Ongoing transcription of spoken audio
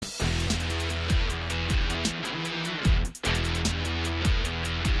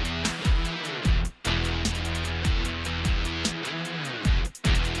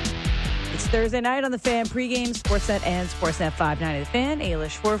Thursday night on The Fan. Pregame, Sportsnet and Sportsnet 590 The Fan. Ayla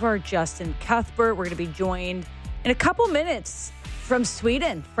Schwarvar, Justin Cuthbert. We're going to be joined in a couple minutes from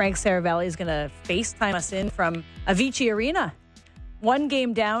Sweden. Frank Saravelli is going to FaceTime us in from Avicii Arena. One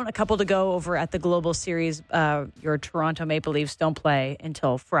game down, a couple to go over at the Global Series. Your Toronto Maple Leafs don't play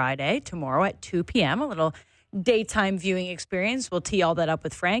until Friday, tomorrow at 2 p.m. A little daytime viewing experience. We'll tee all that up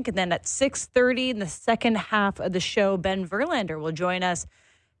with Frank. And then at 6:30 in the second half of the show, Ben Verlander will join us,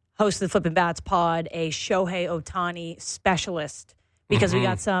 host of the Flippin' Bats pod, a Shohei Ohtani specialist, because we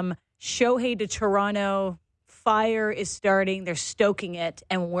got some Shohei to Toronto. Fire is starting. They're stoking it,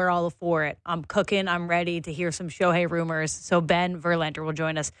 and we're all for it. I'm cooking. I'm ready to hear some Shohei rumors. So Ben Verlander will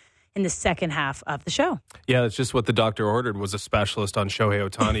join us in the second half of the show. Yeah, that's just what the doctor ordered, was a specialist on Shohei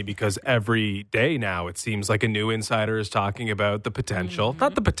Ohtani, because every day now it seems like a new insider is talking about the potential.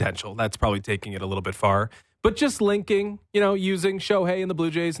 Not the potential. That's probably taking it a little bit far. But just linking, using Shohei and the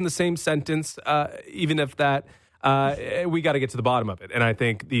Blue Jays in the same sentence, even if that, we got to get to the bottom of it. And I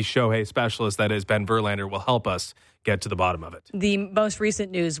think the Shohei specialist, that is Ben Verlander, will help us get to the bottom of it. The most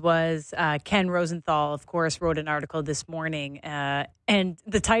recent news was Ken Rosenthal, of course, wrote an article this morning. And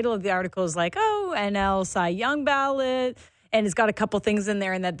the title of the article is like, NL Cy Young ballot. And it's got a couple things in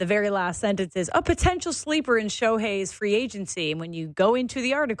there. And that the very last sentence is a potential sleeper in Shohei's free agency. And when you go into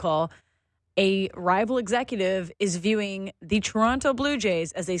the article, a rival executive is viewing the Toronto Blue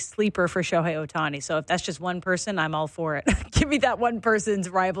Jays as a sleeper for Shohei Ohtani. So if that's just one person, I'm all for it. Give me that one person's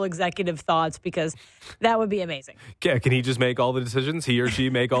rival executive thoughts, because that would be amazing. Yeah, can he just make all the decisions? He or she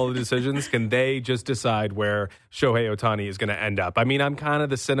make all the decisions? Can they just decide where Shohei Ohtani is going to end up? I mean, I'm kind of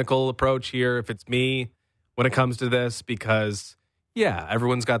the cynical approach here, if it's me, when it comes to this, because, yeah,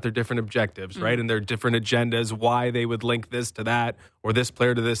 everyone's got their different objectives, right? And their different agendas, why they would link this to that or this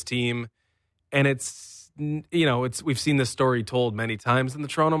player to this team. And we've seen this story told many times in the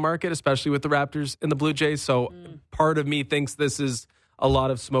Toronto market, especially with the Raptors and the Blue Jays. So part of me thinks this is a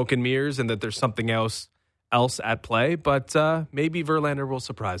lot of smoke and mirrors and that there's something else at play. But maybe Verlander will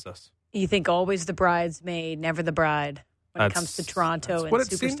surprise us. You think always the bridesmaid, never the bride when it comes to Toronto and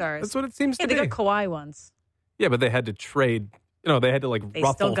superstars? That's what it seems to be. They got Kawhi once. Yeah, but they had to trade. They had to they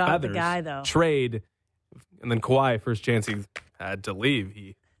ruffle still got feathers, the guy, though. Trade, and then Kawhi, first chance he had to leave,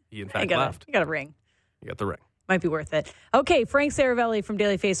 he in fact left. You got a ring. You got the ring. Might be worth it. Okay, Frank Saravelli from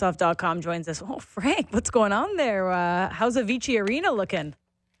dailyfaceoff.com joins us. Oh, Frank, what's going on there? How's Avicii Arena looking?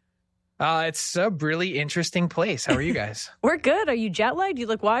 It's a really interesting place. How are you guys? We're good. Are you jet lagged? You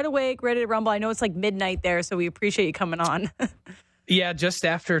look wide awake, ready to rumble. I know it's like midnight there, so we appreciate you coming on. Yeah, just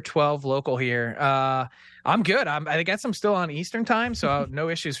after 12 local here. I'm good. I guess I'm still on Eastern time, so no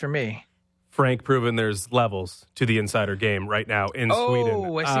issues for me. Frank proving there's levels to the insider game right now in Sweden.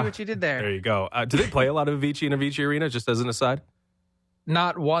 Oh, I see what you did there. There you go. Do they play a lot of Avicii in Avicii Arena, just as an aside?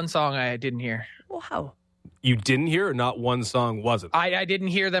 Not one song I didn't hear. Wow. You didn't hear, or not one song wasn't? I didn't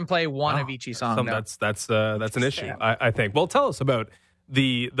hear them play one Avicii song. No. That's an issue, I think. Well, tell us about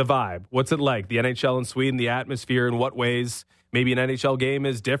the vibe. What's it like? The NHL in Sweden, the atmosphere, in what ways maybe an NHL game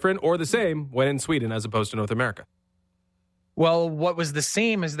is different or the same when in Sweden as opposed to North America? Well, what was the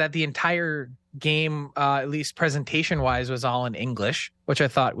same is that the entire game, at least presentation-wise, was all in English, which I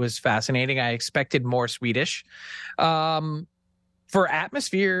thought was fascinating. I expected more Swedish. For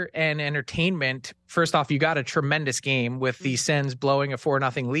atmosphere and entertainment, first off, you got a tremendous game with the Sens blowing a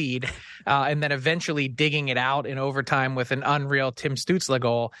 4-0 lead and then eventually digging it out in overtime with an unreal Tim Stützle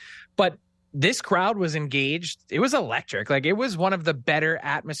goal. But this crowd was engaged. It was electric. Like, it was one of the better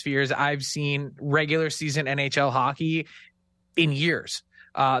atmospheres I've seen regular season NHL hockey in years.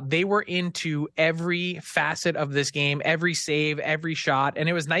 They were into every facet of this game, every save, every shot. And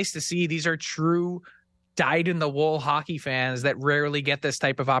it was nice to see these are true dyed-in-the-wool hockey fans that rarely get this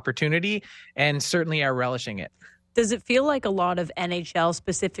type of opportunity and certainly are relishing it. Does it feel like a lot of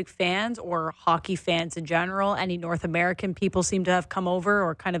NHL-specific fans or hockey fans in general? Any North American people seem to have come over,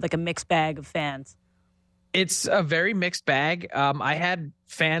 or kind of like a mixed bag of fans? It's a very mixed bag. I had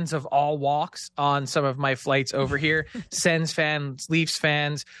fans of all walks on some of my flights over here. Sens fans, Leafs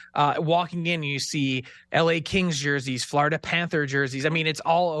fans. Walking in, you see LA Kings jerseys, Florida Panther jerseys. I mean, it's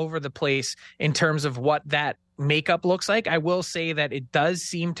all over the place in terms of what that makeup looks like. I will say that it does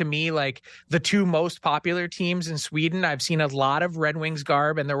seem to me like the two most popular teams in Sweden. I've seen a lot of Red Wings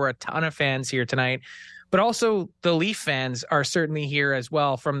garb, and there were a ton of fans here tonight. But also the Leaf fans are certainly here as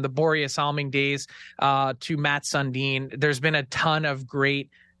well. From the Boreas Salming days to Matt Sundin, there's been a ton of great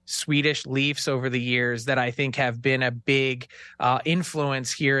Swedish Leafs over the years that I think have been a big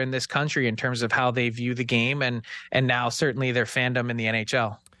influence here in this country in terms of how they view the game and now certainly their fandom in the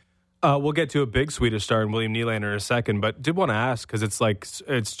NHL. We'll get to a big Swedish star in William Nylander in a second, but did want to ask because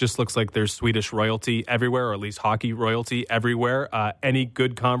it just looks like there's Swedish royalty everywhere, or at least hockey royalty everywhere. Any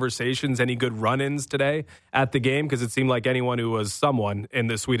good conversations, any good run-ins today at the game? Because it seemed like anyone who was someone in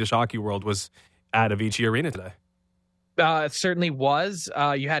the Swedish hockey world was at Avicii Arena today. It certainly was.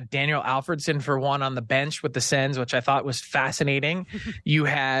 You had Daniel Alfredsson for one on the bench with the Sens, which I thought was fascinating. You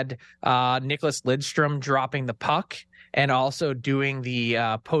had Nicholas Lidstrom dropping the puck and also doing the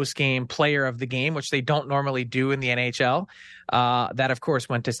post-game player of the game, which they don't normally do in the NHL. That, of course,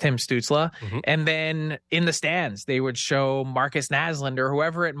 went to Tim Stützle. Mm-hmm. And then in the stands, they would show Marcus Naslund or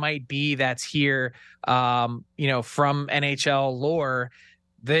whoever it might be that's here, from NHL lore.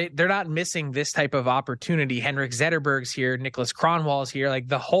 They're not missing this type of opportunity. Henrik Zetterberg's here. Nicholas Kronwall's here. Like,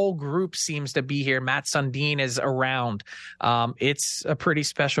 the whole group seems to be here. Matt Sundin is around. It's a pretty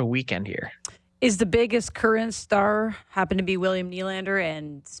special weekend here. Is the biggest current star happen to be William Nylander,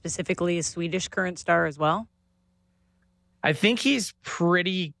 and specifically a Swedish current star as well? I think he's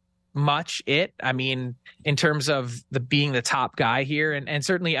pretty much it. I mean, in terms of being the top guy here, and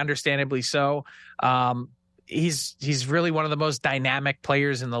certainly understandably so. He's really one of the most dynamic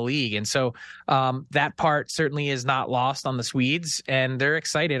players in the league. And so that part certainly is not lost on the Swedes, and they're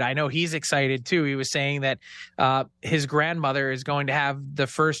excited. I know he's excited too. He was saying that his grandmother is going to have the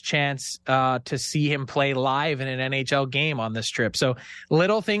first chance to see him play live in an NHL game on this trip. So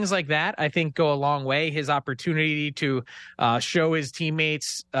little things like that, I think, go a long way. His opportunity to show his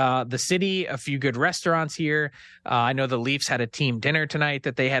teammates the city, a few good restaurants here. I know the Leafs had a team dinner tonight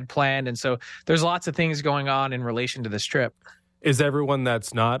that they had planned. And so there's lots of things going on in relation to this trip. Is everyone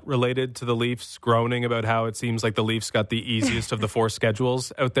that's not related to the Leafs groaning about how it seems like the Leafs got the easiest of the four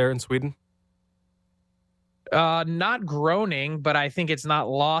schedules out there in Sweden? Not groaning, but I think it's not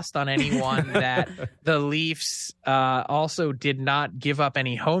lost on anyone that the Leafs also did not give up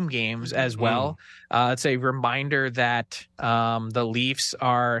any home games as well. It's a reminder that the Leafs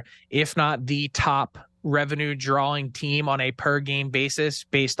are, if not the top revenue drawing team on a per game basis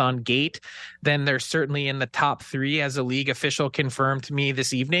based on gate, then they're certainly in the top three, as a league official confirmed to me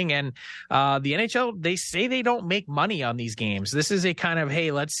this evening. And the NHL, they say they don't make money on these games. This is a kind of, hey,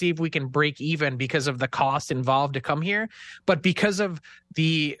 let's see if we can break even because of the cost involved to come here. But because of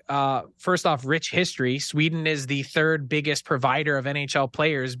the first off, rich history, Sweden is the third biggest provider of NHL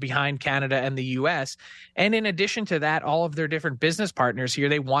players behind Canada and the US. And in addition to that, all of their different business partners here,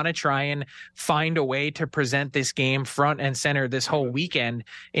 they want to try and find a way to present this game front and center this whole weekend,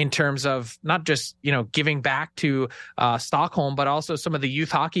 in terms of not just, giving back to Stockholm, but also some of the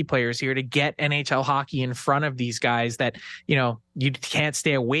youth hockey players here, to get NHL hockey in front of these guys that, you can't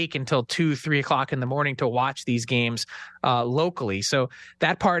stay awake until 2-3 o'clock in the morning to watch these games locally. So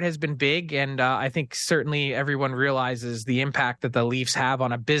that part has been big. And I think certainly everyone realizes the impact that the Leafs have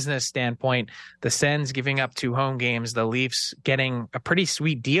on a business standpoint. The Sens giving up 2 home games, the Leafs getting a pretty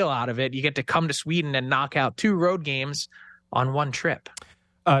sweet deal out of it. You get to come to Sweden and knock out 2 road games on one trip.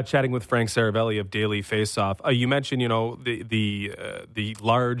 Chatting with Frank Saravelli of Daily Faceoff. You mentioned, the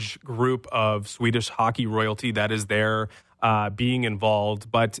large group of Swedish hockey royalty that is there being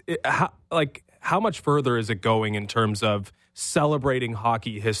involved. But how much further is it going in terms of celebrating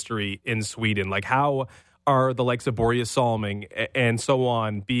hockey history in Sweden? Like, how are the likes of Börje Salming and so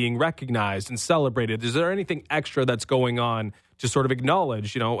on being recognized and celebrated? Is there anything extra that's going on to sort of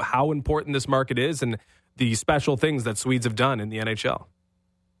acknowledge, how important this market is and the special things that Swedes have done in the NHL?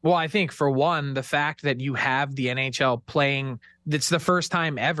 Well, I think, for one, the fact that you have the NHL playing, it's the first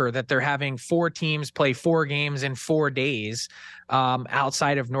time ever that they're having 4 teams play 4 games in 4 days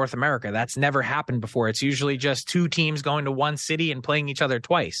outside of North America. That's never happened before. It's usually just 2 teams going to one city and playing each other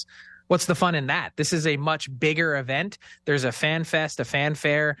twice. What's the fun in that? This is a much bigger event. There's a fan fest, a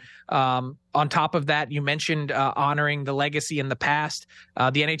fanfare. On top of that, you mentioned honoring the legacy in the past.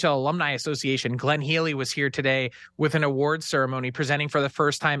 The NHL Alumni Association, Glenn Healy, was here today with an awards ceremony presenting for the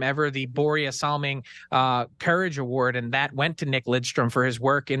first time ever the Börje Salming Courage Award, and that went to Nick Lidstrom for his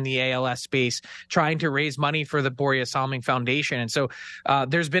work in the ALS space, trying to raise money for the Börje Salming Foundation. And so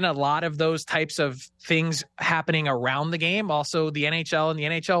there's been a lot of those types of things happening around the game. Also, the NHL and the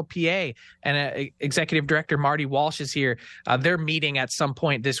NHLPA and Executive Director Marty Walsh is here. They're meeting at some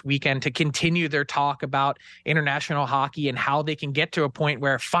point this weekend to continue their talk about international hockey and how they can get to a point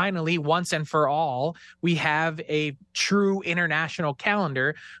where finally, once and for all, we have a true international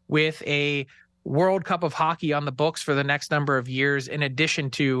calendar with a World Cup of hockey on the books for the next number of years, in addition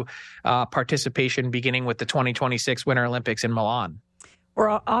to participation beginning with the 2026 Winter Olympics in Milan.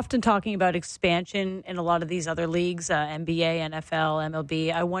 We're often talking about expansion in a lot of these other leagues, NBA, NFL,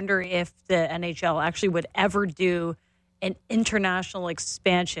 MLB. I wonder if the NHL actually would ever do an international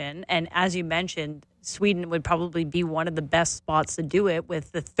expansion. And as you mentioned, Sweden would probably be one of the best spots to do it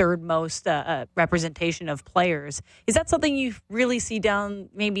with the third most representation of players. Is that something you really see down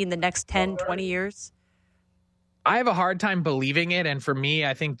maybe in the next 10, 20 years? I have a hard time believing it. And for me,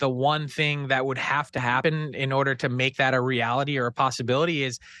 I think the one thing that would have to happen in order to make that a reality or a possibility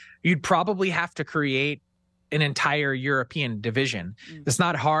is you'd probably have to create an entire European division. It's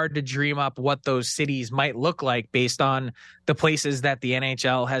not hard to dream up what those cities might look like based on the places that the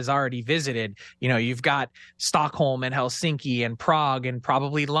NHL has already visited. You know, you've got Stockholm and Helsinki and Prague and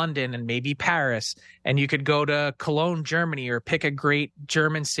probably London and maybe Paris. And you could go to Cologne, Germany, or pick a great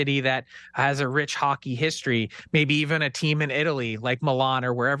German city that has a rich hockey history, maybe even a team in Italy like Milan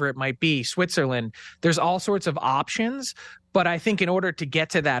or wherever it might be, Switzerland. There's all sorts of options. But I think in order to get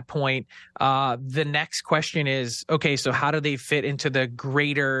to that point, the next question is, okay, so how do they fit into the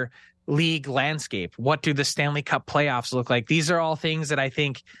greater league landscape? What do the Stanley Cup playoffs look like? These are all things that I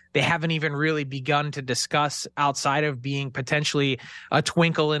think they haven't even really begun to discuss outside of being potentially a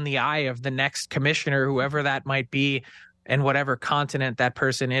twinkle in the eye of the next commissioner, whoever that might be, and whatever continent that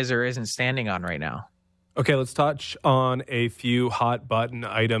person is or isn't standing on right now. Okay, let's touch on a few hot button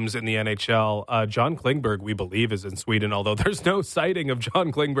items in the NHL. John Klingberg, we believe, is in Sweden, although there's no sighting of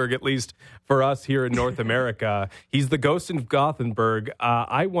John Klingberg, at least for us here in North America. He's the ghost in Gothenburg.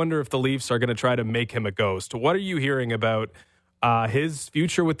 I wonder if the Leafs are going to try to make him a ghost. What are you hearing about his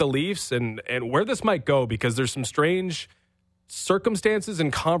future with the Leafs and where this might go? Because there's some strange circumstances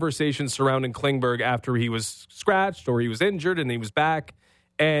and conversations surrounding Klingberg after he was scratched or he was injured and he was back.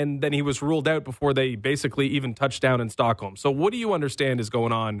 And then he was ruled out before they basically even touched down in Stockholm. So what do you understand is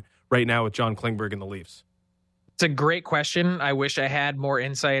going on right now with John Klingberg and the Leafs? It's a great question. I wish I had more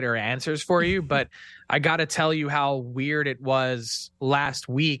insight or answers for you, but I got to tell you how weird it was last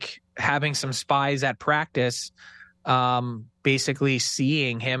week having some spies at practice, basically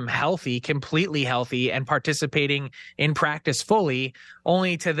seeing him healthy, completely healthy, and participating in practice fully,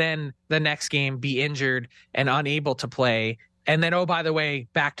 only to then the next game be injured and unable to play. And then, oh, by the way,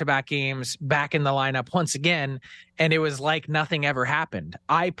 back-to-back games, back in the lineup once again, and it was like nothing ever happened.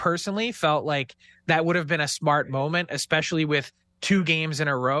 I personally felt like that would have been a smart moment, especially with 2 games in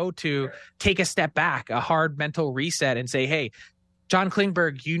a row, to take a step back, a hard mental reset, and say, hey, John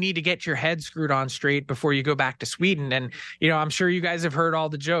Klingberg, you need to get your head screwed on straight before you go back to Sweden. And, you know, I'm sure you guys have heard all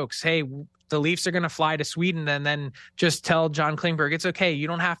the jokes. Hey, the Leafs are going to fly to Sweden and then just tell John Klingberg, it's okay. You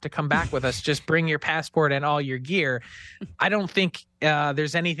don't have to come back with us. Just bring your passport and all your gear. I don't think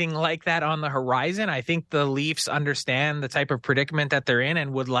there's anything like that on the horizon. I think the Leafs understand the type of predicament that they're in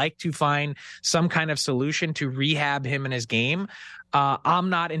and would like to find some kind of solution to rehab him in his game. I'm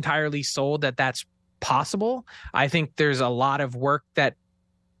not entirely sold that that's possible. I think there's a lot of work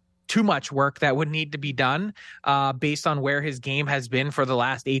too much work that would need to be done based on where his game has been for the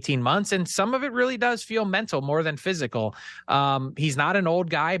last 18 months. And some of it really does feel mental more than physical. He's not an old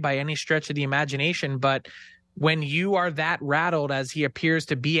guy by any stretch of the imagination, but when you are that rattled as he appears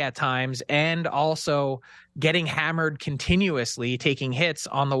to be at times, and also getting hammered continuously, taking hits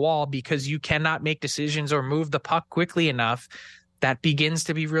on the wall because you cannot make decisions or move the puck quickly enough, that begins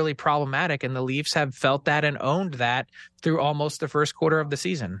to be really problematic. And the Leafs have felt that and owned that through almost the first quarter of the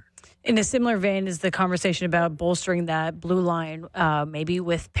season. In a similar vein is the conversation about bolstering that blue line, maybe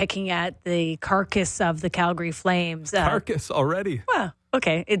with picking at the carcass of the Calgary Flames. Carcass already? Well,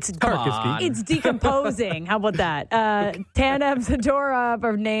 okay. It's carcass. It's decomposing. How about that? Tanev, Zadorov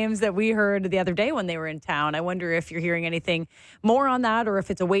are names that we heard the other day when they were in town. I wonder if you're hearing anything more on that, or if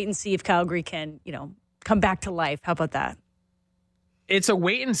it's a wait and see if Calgary can, come back to life. How about that? It's a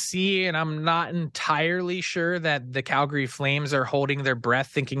wait and see, and I'm not entirely sure that the Calgary Flames are holding their breath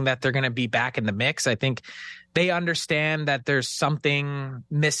thinking that they're going to be back in the mix. I think they understand that there's something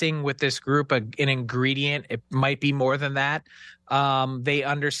missing with this group, an ingredient. It might be more than that. They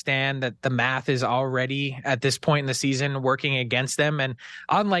understand that the math is already, at this point in the season, working against them. And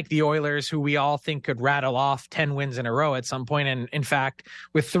unlike the Oilers, who we all think could rattle off 10 wins in a row at some point, and in fact,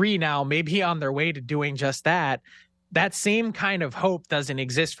 with 3 now, maybe on their way to doing just that, that same kind of hope doesn't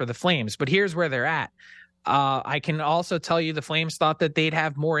exist for the Flames. But here's where they're at. I can also tell you the Flames thought that they'd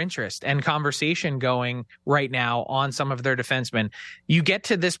have more interest and conversation going right now on some of their defensemen. You get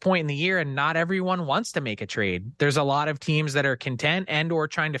to this point in the year and not everyone wants to make a trade. There's a lot of teams that are content and or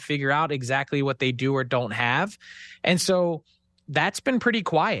trying to figure out exactly what they do or don't have. And so that's been pretty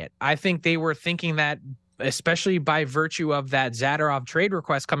quiet. I think they were thinking that, especially by virtue of that Zadorov trade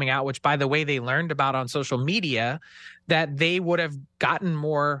request coming out, which, by the way, they learned about on social media, that they would have gotten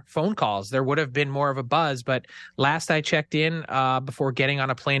more phone calls. There would have been more of a buzz. But last I checked in before getting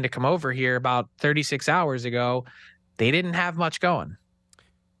on a plane to come over here about 36 hours ago, they didn't have much going.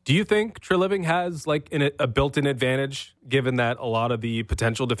 Do you think Treliving has like a built-in advantage, given that a lot of the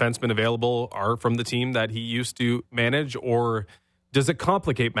potential defensemen available are from the team that he used to manage, or does it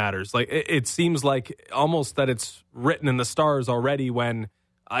complicate matters? Like it seems like almost that it's written in the stars already, when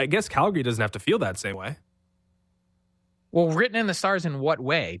I guess Calgary doesn't have to feel that same way. Well, written in the stars in what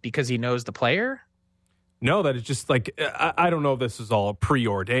way? Because he knows the player? No, that it's just like, I don't know if this is all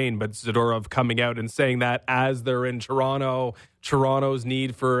preordained, but Zadorov coming out and saying that as they're in Toronto, Toronto's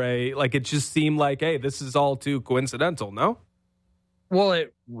need for it just seemed like, hey, this is all too coincidental, no? Well,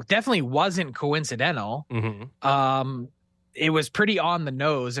 it definitely wasn't coincidental. Mm-hmm. It was pretty on the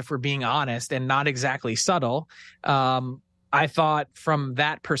nose, if we're being honest, and not exactly subtle. I thought from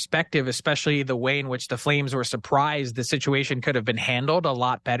that perspective, especially the way in which the Flames were surprised, the situation could have been handled a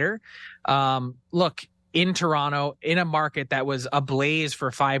lot better. Look, in Toronto, in a market that was ablaze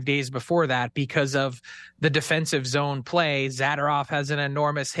for 5 days before that because of the defensive zone play, Zadorov has an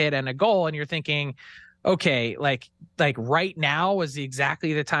enormous hit and a goal, and you're thinking, okay, like right now was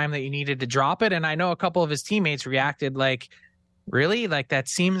exactly the time that you needed to drop it. And I know a couple of his teammates reacted like, really? Like, that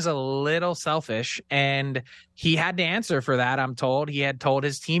seems a little selfish. And he had to answer for that, I'm told. He had told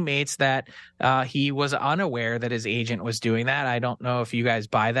his teammates that he was unaware that his agent was doing that. I don't know if you guys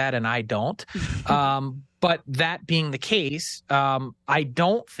buy that, and I don't. But that being the case, I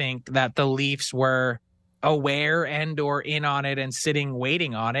don't think that the Leafs were aware and or in on it and sitting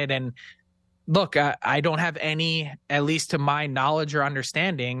waiting on it. And look, I don't have any, at least to my knowledge or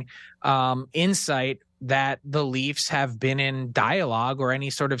understanding, insight that the Leafs have been in dialogue or any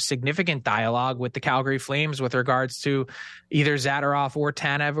sort of significant dialogue with the Calgary Flames with regards to either Zadorov or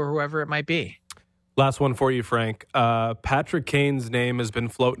Tanev or whoever it might be. Last one for you, Frank. Patrick Kane's name has been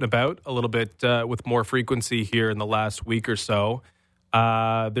floating about a little bit with more frequency here in the last week or so.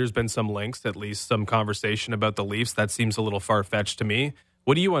 There's been some links, at least some conversation about the Leafs. That seems a little far-fetched to me.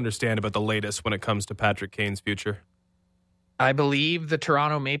 What do you understand about the latest when it comes to Patrick Kane's future? I believe the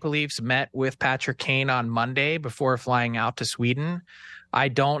Toronto Maple Leafs met with Patrick Kane on Monday before flying out to Sweden. I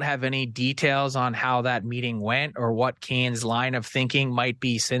don't have any details on how that meeting went or what Kane's line of thinking might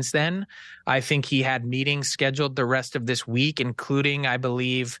be since then. I think he had meetings scheduled the rest of this week, including, I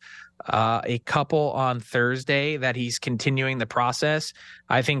believe, a couple on Thursday that he's continuing the process.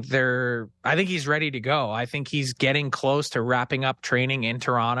 I think he's ready to go. I think he's getting close to wrapping up training in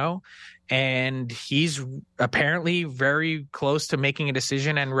Toronto. And he's apparently very close to making a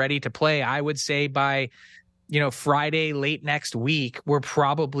decision and ready to play. I would say by, Friday, late next week, we're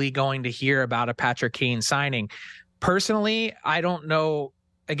probably going to hear about a Patrick Kane signing. Personally, I don't know,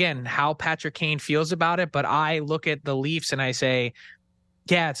 again, how Patrick Kane feels about it, but I look at the Leafs and I say,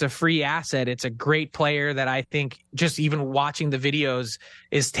 yeah, it's a free asset. It's a great player that I think just even watching the videos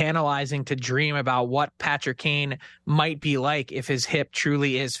is tantalizing to dream about what Patrick Kane might be like if his hip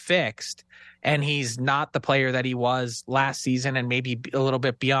truly is fixed and he's not the player that he was last season and maybe a little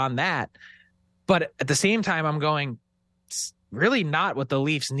bit beyond that. But at the same time, I'm going, it's really not what the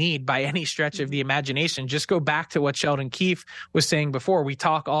Leafs need by any stretch of the imagination. Just go back to what Sheldon Keefe was saying before. We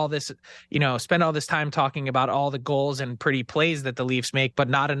talk all this, spend all this time talking about all the goals and pretty plays that the Leafs make, but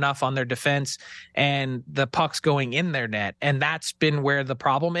not enough on their defense and the pucks going in their net. And that's been where the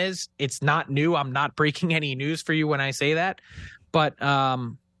problem is. It's not new. I'm not breaking any news for you when I say that. But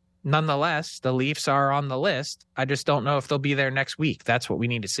nonetheless, the Leafs are on the list. I just don't know if they'll be there next week. That's what we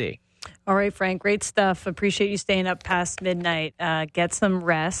need to see. All right, Frank, great stuff. Appreciate you staying up past midnight. Get some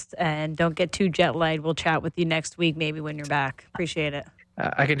rest and don't get too jet lagged. We'll chat with you next week, maybe when you're back. Appreciate it.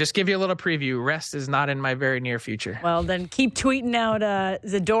 I can just give you a little preview. Rest is not in my very near future. Well, then keep tweeting out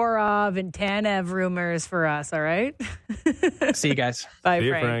Zadorov and Tanev rumors for us, all right? See you guys. Bye, See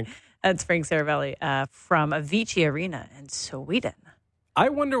you, Frank. That's Frank Saravelli from Avicii Arena in Sweden. I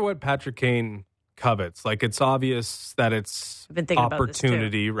wonder what Patrick Kane covets. Like, it's obvious that it's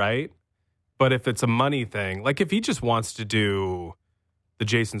opportunity, right? But if it's a money thing, like if he just wants to do the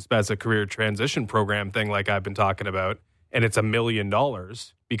Jason Spezza career transition program thing like I've been talking about, and it's $1 million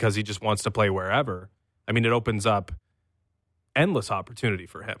because he just wants to play wherever, I mean, it opens up endless opportunity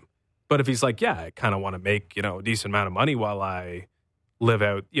for him. But if he's like, yeah, I kind of want to make, a decent amount of money while I live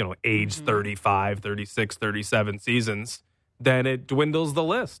out, age 35, 36, 37 seasons, then it dwindles the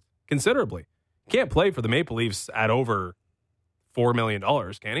list considerably. Can't play for the Maple Leafs at over $4 million,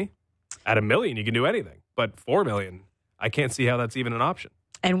 can he? At $1 million, you can do anything. But $4 million, I can't see how that's even an option.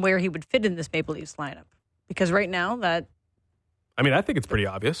 And where he would fit in this Maple Leafs lineup. Because right now I think it's pretty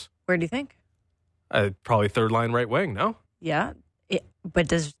obvious. Where do you think? Probably third line right wing, no? Yeah. But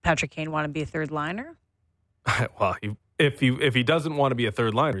does Patrick Kane want to be a third liner? Well, if he doesn't want to be a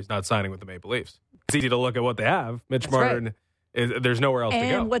third liner, he's not signing with the Maple Leafs. it's easy to look at what they have. Mitch That's Martin, there's nowhere else to go.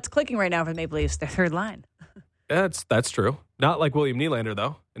 And what's clicking right now for the Maple Leafs? Their third line. That's true. Not like William Nylander,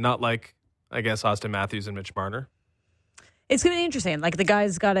 though. And not like, I guess, Austin Matthews and Mitch Marner. It's going to be interesting. Like, the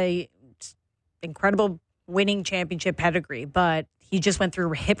guy's got a incredible winning championship pedigree, but he just went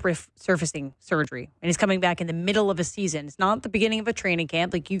through hip resurfacing surgery, and he's coming back in the middle of a season. It's not the beginning of a training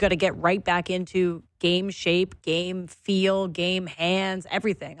camp. Like, you got to get right back into game shape, game feel, game hands,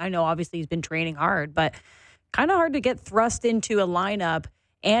 everything. I know, obviously, he's been training hard, but kind of hard to get thrust into a lineup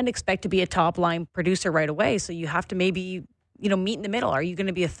and expect to be a top-line producer right away. So you have to maybe, meet in the middle. Are you going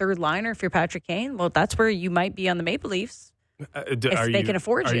to be a third liner if you're Patrick Kane? Well, that's where you might be on the Maple Leafs. If they can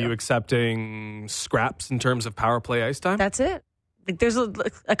afford you. Are you accepting scraps in terms of power play ice time? That's it. Like, there's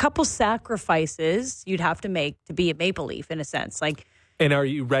a couple sacrifices you'd have to make to be a Maple Leaf, in a sense. And are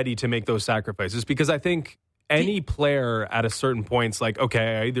you ready to make those sacrifices? Because I think any player at a certain point is like,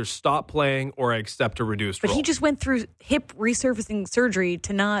 okay, I either stop playing or I accept a reduced role. But he just went through hip resurfacing surgery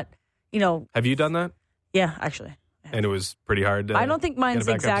to not, Have you done that? Yeah, actually. And it was pretty hard. I don't think mine's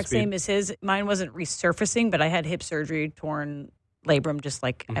the exact same as his. Mine wasn't resurfacing, but I had hip surgery, torn labrum, just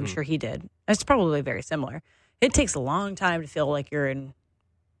like I'm sure he did. It's probably very similar. It takes a long time to feel like you're in,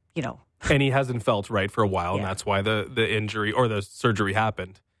 And he hasn't felt right for a while, and that's why the injury or the surgery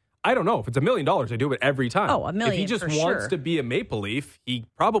happened. I don't know. If it's $1 million, I do it every time. Oh, $1 million. If he just for wants sure. to be a Maple Leaf, he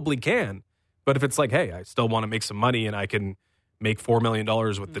probably can. But if it's like, hey, I still want to make some money and I can make $4 million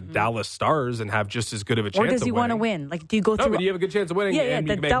with the Dallas Stars and have just as good of a chance of winning. Or does he want to win? Like, do you go through? No, but you have a good chance of winning. Yeah. And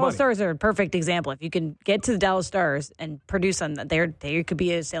The you can make Dallas money. Stars are a perfect example. If you can get to the Dallas Stars and produce on that, there could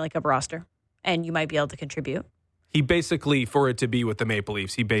be a Stanley Cup roster, and you might be able to contribute. He basically, for it to be with the Maple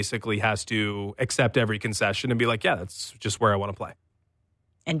Leafs, he basically has to accept every concession and be like, yeah, that's just where I want to play.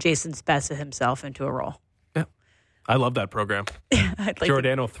 And Jason Spezza himself into a role. Yeah. I love that program.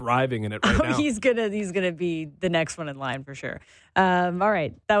 Giordano thriving in it right now. He's gonna be the next one in line for sure. All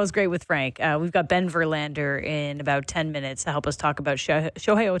right, that was great with Frank. We've got Ben Verlander in about 10 minutes to help us talk about Shohei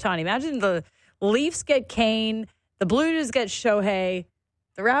Ohtani. Imagine the Leafs get Kane, the Blue Jays get Shohei,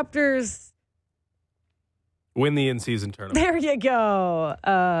 the Raptors win the in-season tournament. There you go.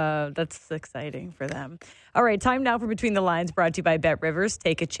 That's exciting for them. All right, time now for Between the Lines, brought to you by Bet Rivers.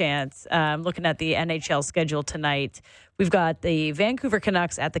 Take a chance. Looking at the NHL schedule tonight, we've got the Vancouver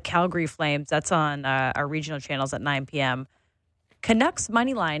Canucks at the Calgary Flames. That's on our regional channels at 9 p.m. Canucks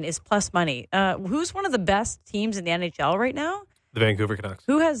money line is plus money. Who's one of the best teams in the NHL right now? The Vancouver Canucks.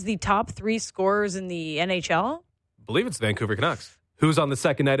 Who has the top 3 scorers in the NHL? I believe it's the Vancouver Canucks. Who's on the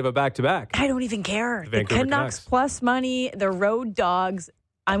second night of a back-to-back? I don't even care. The Vancouver Canucks plus money, the road dogs.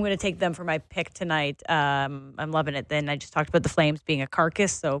 I'm going to take them for my pick tonight. I'm loving it. Then I just talked about the Flames being a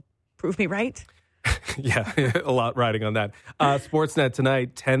carcass, so prove me right. Yeah, a lot riding on that. Sportsnet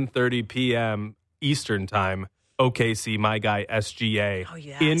tonight, 10:30 p.m. Eastern Time. OKC, my guy, SGA. Oh,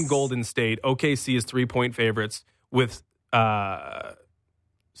 yes. In Golden State. OKC is 3-point favorites with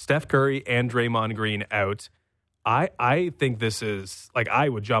Steph Curry and Draymond Green out. I think this is, like, I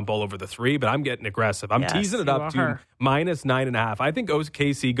would jump all over the 3, but I'm getting aggressive. I'm teasing it up to minus 9.5. I think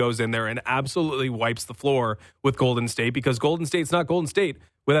OKC goes in there and absolutely wipes the floor with Golden State because Golden State's not Golden State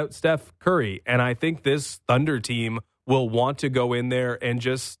without Steph Curry. And I think this Thunder team will want to go in there and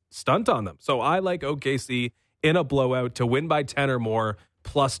just stunt on them. So I like OKC in a blowout to win by 10 or more,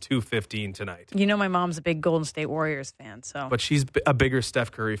 plus 215 tonight. You know, my mom's a big Golden State Warriors fan, so. But she's a bigger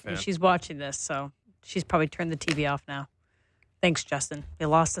Steph Curry fan. She's watching this, so. She's probably turned the TV off now. Thanks, Justin. You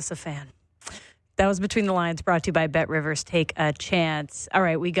lost us a fan. That was Between the Lines, brought to you by Bet Rivers. Take a chance. All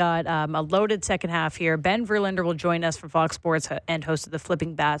right, we got a loaded second half here. Ben Verlander will join us from Fox Sports and host of the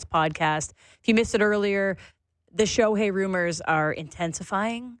Flipping Bats podcast. If you missed it earlier, the Shohei rumors are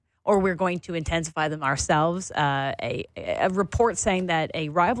intensifying, or we're going to intensify them ourselves. A report saying that a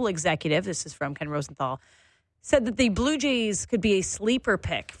rival executive, this is from Ken Rosenthal, said that the Blue Jays could be a sleeper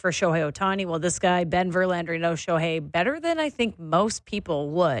pick for Shohei Ohtani. Well, this guy, Ben Verlander, knows Shohei better than I think most people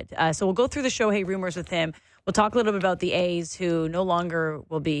would. So we'll go through the Shohei rumors with him. We'll talk a little bit about the A's, who no longer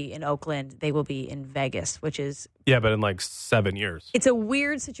will be in Oakland. They will be in Vegas, which is... Yeah, but in like 7 years. It's a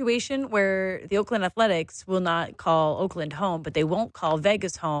weird situation where the Oakland Athletics will not call Oakland home, but they won't call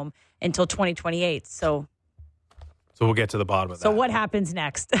Vegas home until 2028. So we'll get to the bottom of that. So what happens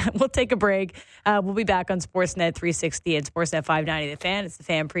next? We'll take a break. We'll be back on Sportsnet 360 and Sportsnet 590 The Fan. It's the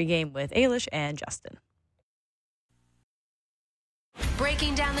Fan pregame with Ailish and Justin.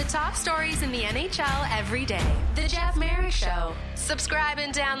 Breaking down the top stories in the NHL every day. The Jeff Merrick Show. Subscribe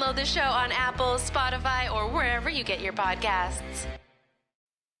and download the show on Apple, Spotify, or wherever you get your podcasts.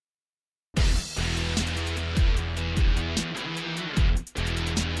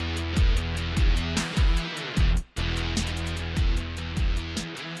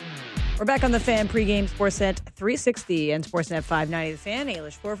 We're back on the Fan pregame Sportsnet 360 and Sportsnet 590. The Fan,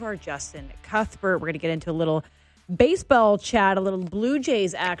 Ailish Forvar, Justin Cuthbert. We're going to get into a little baseball chat, a little Blue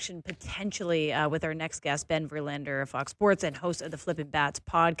Jays action potentially with our next guest, Ben Verlander of Fox Sports and host of the Flippin' Bats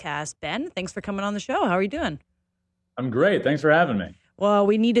podcast. Ben, thanks for coming on the show. How are you doing? I'm great. Thanks for having me. Well,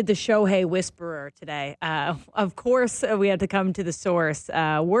 we needed the Shohei whisperer today. Of course, we had to come to the source.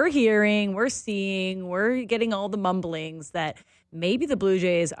 We're hearing, we're seeing, we're getting all the mumblings that maybe the Blue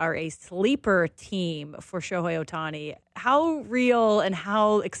Jays are a sleeper team for Shohei Ohtani. How real and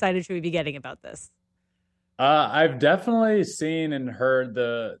how excited should we be getting about this? I've definitely seen and heard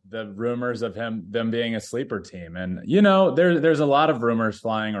the rumors of them being a sleeper team. And, there's a lot of rumors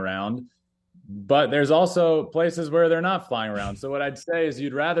flying around, but there's also places where they're not flying around. So what I'd say is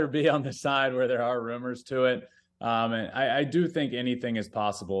you'd rather be on the side where there are rumors to it. And I do think anything is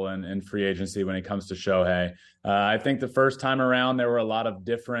possible in free agency when it comes to Shohei. I think the first time around, there were a lot of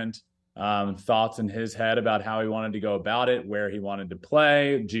different thoughts in his head about how he wanted to go about it, where he wanted to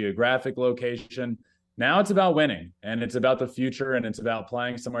play, geographic location. Now it's about winning, and it's about the future, and it's about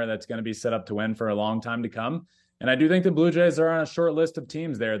playing somewhere that's going to be set up to win for a long time to come. And I do think the Blue Jays are on a short list of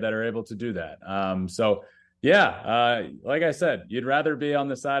teams there that are able to do that. Like I said, you'd rather be on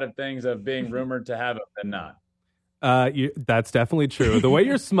the side of things of being rumored to have it than not. That's definitely true. The way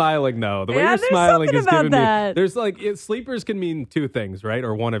you're smiling, though, you're smiling is giving me. There's sleepers can mean two things, right?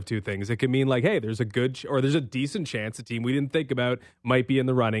 Or one of two things. It can mean like, hey, there's a decent chance a team we didn't think about might be in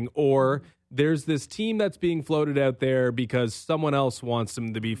the running, or there's this team that's being floated out there because someone else wants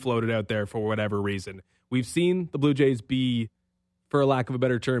them to be floated out there for whatever reason. We've seen the Blue Jays be, for a lack of a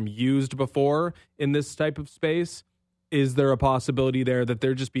better term, used before in this type of space. Is there a possibility there that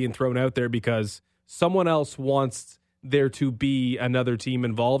they're just being thrown out there because someone else wants there to be another team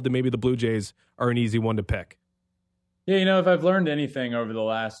involved, and maybe the Blue Jays are an easy one to pick? Yeah, if I've learned anything over the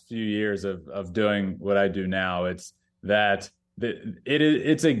last few years of doing what I do now, it's that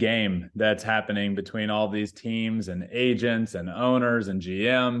it's a game that's happening between all these teams and agents and owners and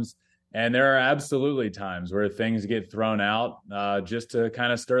GMs. And there are absolutely times where things get thrown out just to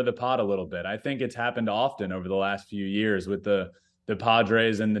kind of stir the pot a little bit. I think it's happened often over the last few years with the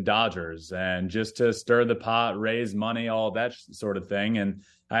Padres and the Dodgers, and just to stir the pot, raise money, all that sort of thing. And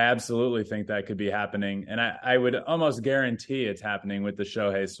I absolutely think that could be happening. And I would almost guarantee it's happening with the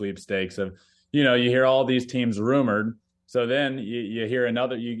Shohei sweepstakes of, you hear all these teams rumored. So then you hear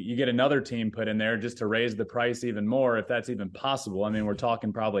you get another team put in there just to raise the price even more, if that's even possible. I mean, we're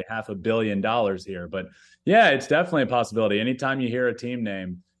talking probably $500 million here, but yeah, it's definitely a possibility. Anytime you hear a team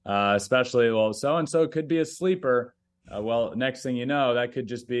name, especially, so-and-so could be a sleeper. Next thing you know, that could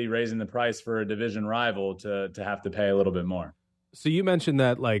just be raising the price for a division rival to have to pay a little bit more. So you mentioned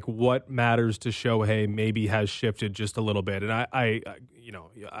that what matters to Shohei maybe has shifted just a little bit, and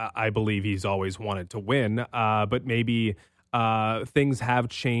I believe he's always wanted to win, but maybe things have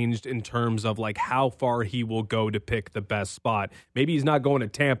changed in terms of how far he will go to pick the best spot. Maybe he's not going to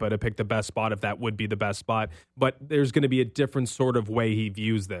Tampa to pick the best spot if that would be the best spot, but there's going to be a different sort of way he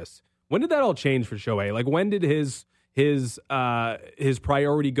views this. When did that all change for Shohei? When did his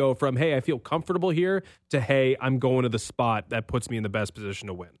priority go from, hey, I feel comfortable here, to, hey, I'm going to the spot that puts me in the best position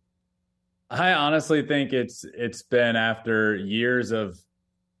to win? I honestly think it's been after years of,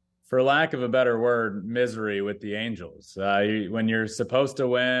 for lack of a better word, misery with the Angels. When you're supposed to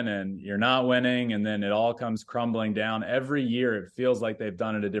win and you're not winning, and then it all comes crumbling down every year, it feels like they've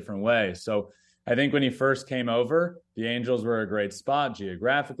done it a different way. So I think when he first came over, the Angels were a great spot,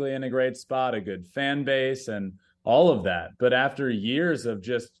 geographically in a great spot, a good fan base, and all of that. But after years of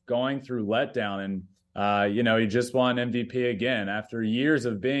just going through letdown, and he just won MVP again after years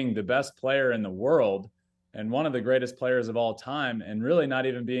of being the best player in the world and one of the greatest players of all time, and really not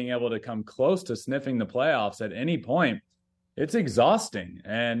even being able to come close to sniffing the playoffs at any point. It's exhausting.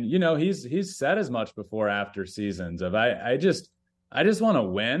 And he's said as much before after seasons of I just want to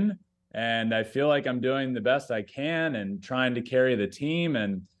win, and I feel like I'm doing the best I can and trying to carry the team.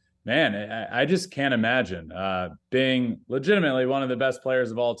 And man, I just can't imagine being legitimately one of the best players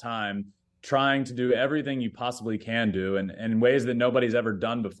of all time, trying to do everything you possibly can do and in ways that nobody's ever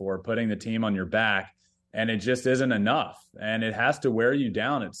done before, putting the team on your back, and it just isn't enough. And it has to wear you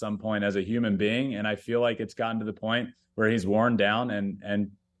down at some point as a human being. And I feel like it's gotten to the point where he's worn down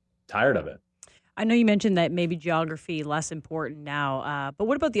and tired of it. I know you mentioned that maybe geography less important now, but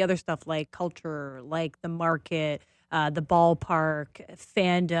what about the other stuff like culture, like the market, the ballpark,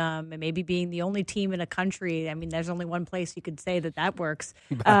 fandom, and maybe being the only team in a country? I mean, there's only one place you could say that works.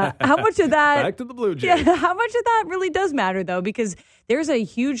 How much of that... Back to the Blue Jays. Yeah, how much of that really does matter, though? Because there's a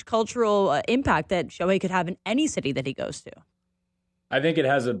huge cultural impact that Shohei could have in any city that he goes to. I think it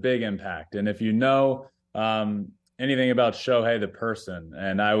has a big impact. And if you know anything about Shohei the person,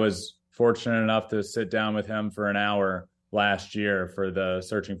 and I was fortunate enough to sit down with him for an hour last year for the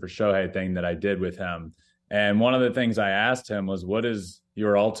Searching for Shohei thing that I did with him. And one of the things I asked him was, what is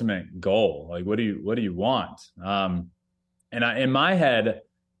your ultimate goal? Like, what do you want? In my head,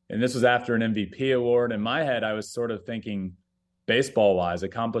 and this was after an MVP award, in my head, I was sort of thinking baseball wise,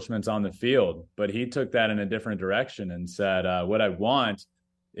 accomplishments on the field, but he took that in a different direction and said, what I want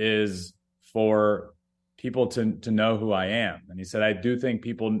is for people to know who I am. And he said, I do think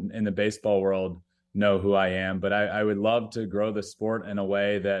people in the baseball world know who I am, but I would love to grow the sport in a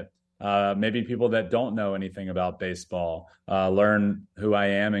way that maybe people that don't know anything about baseball learn who I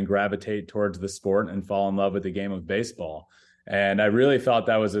am and gravitate towards the sport and fall in love with the game of baseball. And I really thought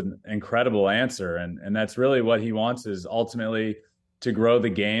that was an incredible answer. And that's really what he wants, is ultimately to grow the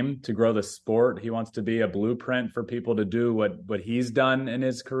game, to grow the sport. He wants to be a blueprint for people to do what he's done in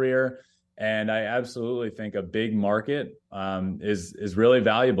his career. And I absolutely think a big market is really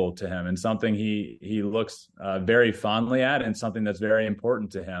valuable to him, and something he looks very fondly at, and something that's very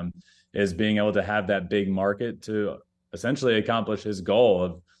important to him is being able to have that big market to essentially accomplish his goal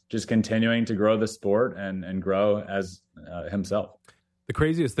of just continuing to grow the sport and grow as himself. The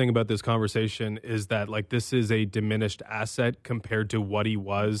craziest thing about this conversation is that, like, this is a diminished asset compared to what he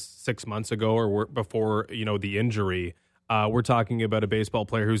was 6 months ago or before, the injury. We're talking about a baseball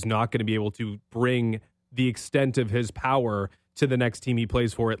player who's not going to be able to bring the extent of his power to the next team he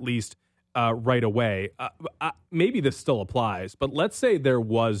plays for, at least right away. Maybe this still applies, but let's say there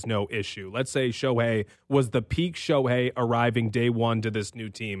was no issue. Let's say Shohei was the peak Shohei arriving day one to this new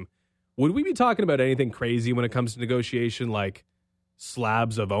team. Would we be talking about anything crazy when it comes to negotiation, like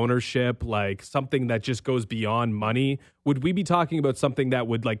slabs of ownership, like something that just goes beyond money? Would we be talking about something that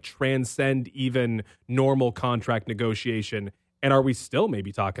would like transcend even normal contract negotiation? And are we still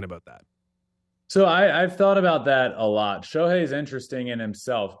maybe talking about that? So I've thought about that a lot. Shohei is interesting in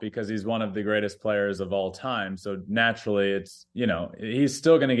himself because he's one of the greatest players of all time. So naturally, it's, he's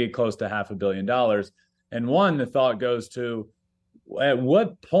still going to get close to $500 million. And the thought goes to, at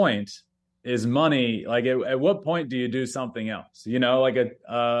what point is money, like at what point do you do something else? Like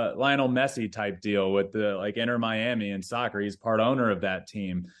a Lionel Messi type deal with the Inter Miami in soccer. He's part owner of that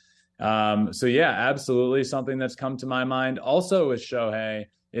team. So yeah, absolutely something that's come to my mind. Also with Shohei,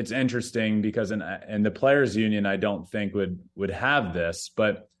 it's interesting because in the players union, I don't think would have this,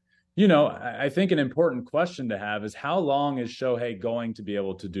 but I think an important question to have is, how long is Shohei going to be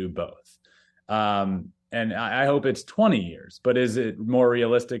able to do both? And I hope it's 20 years, but is it more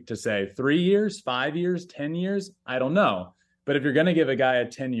realistic to say 3 years, 5 years, 10 years? I don't know. But if you're going to give a guy a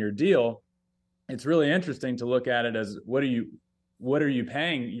 10-year deal, it's really interesting to look at it as, what are you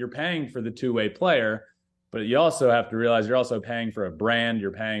paying? You're paying for the two-way player, but you also have to realize you're also paying for a brand.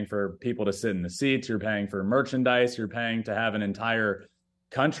 You're paying for people to sit in the seats. You're paying for merchandise. You're paying to have an entire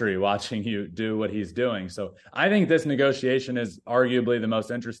country watching you do what he's doing. So I think this negotiation is arguably the most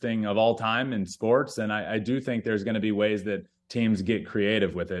interesting of all time in sports. And I do think there's going to be ways that teams get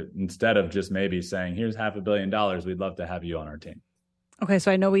creative with it instead of just maybe saying, here's $500 million. We'd love to have you on our team. Okay. So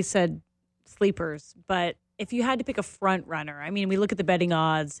I know we said sleepers, but if you had to pick a front runner, I mean, we look at the betting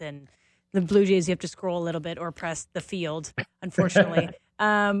odds, and the Blue Jays, you have to scroll a little bit or press the field, unfortunately.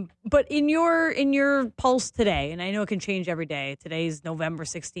 But in your pulse today, and I know it can change every day. Today's November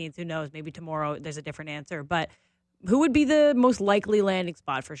 16th. Who knows? Maybe tomorrow there's a different answer. But who would be the most likely landing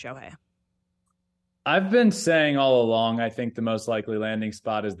spot for Shohei? I've been saying all along, I think the most likely landing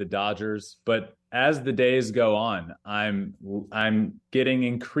spot is the Dodgers. But as the days go on, I'm getting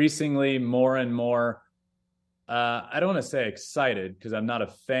increasingly more and more. I don't want to say excited because I'm not a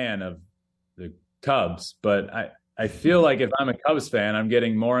fan of the Cubs, but I feel like if I'm a Cubs fan, I'm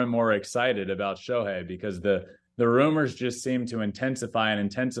getting more and more excited about Shohei because the rumors just seem to intensify,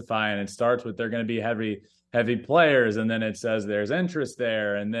 and it starts with they're going to be heavy players, and then it says there's interest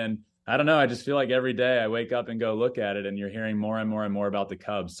there, and then I don't know, I just feel like every day I wake up and go look at it and you're hearing more and more and more about the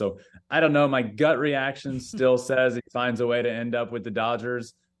Cubs. So I don't know, my gut reaction still says he finds a way to end up with the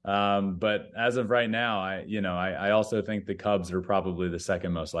Dodgers. But as of right now, I also think the Cubs are probably the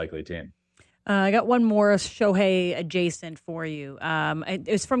second most likely team. I got one more Shohei adjacent for you.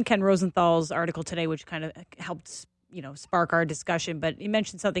 It was from Ken Rosenthal's article today, which kind of helped, spark our discussion. But he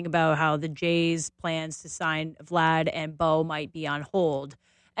mentioned something about how the Jays' plans to sign Vlad and Bo might be on hold.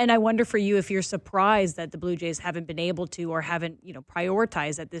 And I wonder for you if you're surprised that the Blue Jays haven't been able to, or haven't,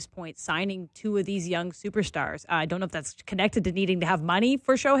 prioritized at this point signing two of these young superstars. I don't know if that's connected to needing to have money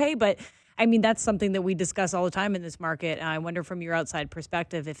for Shohei, but I mean, that's something that we discuss all the time in this market. I wonder from your outside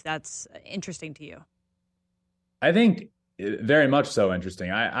perspective if that's interesting to you. I think very much so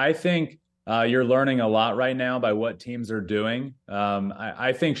interesting. I think you're learning a lot right now by what teams are doing.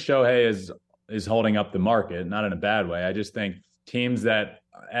 I think Shohei is holding up the market, not in a bad way. I just think teams that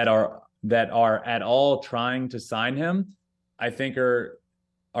are at all trying to sign him, I think are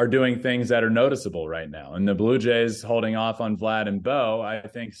doing things that are noticeable right now. And the Blue Jays holding off on Vlad and Bo, I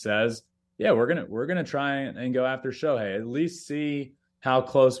think says, yeah, we're gonna try and go after Shohei. At least see how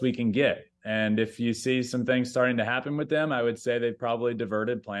close we can get. And if you see some things starting to happen with them, I would say they've probably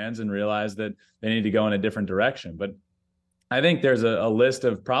diverted plans and realized that they need to go in a different direction. But I think there's a list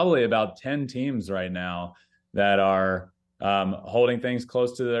of probably about 10 teams right now that are holding things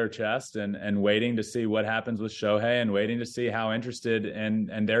close to their chest and waiting to see what happens with Shohei and waiting to see how interested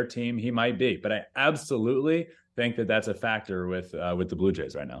in their team he might be. But I absolutely think that that's a factor with the Blue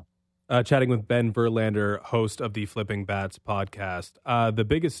Jays right now. Chatting with Ben Verlander, host of the Flipping Bats podcast. The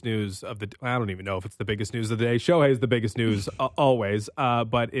biggest news of I don't even know if it's the biggest news of the day. Shohei is the biggest news always,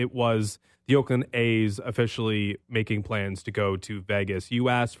 but it was the Oakland A's officially making plans to go to Vegas. You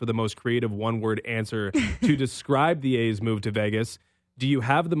asked for the most creative one-word answer to describe the A's move to Vegas. Do you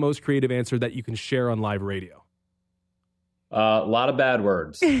have the most creative answer that you can share on live radio? A lot of bad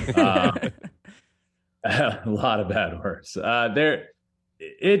words. A lot of bad words.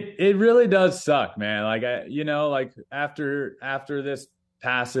 It really does suck, man. Like after this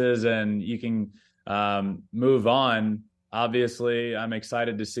passes and you can move on. Obviously, I'm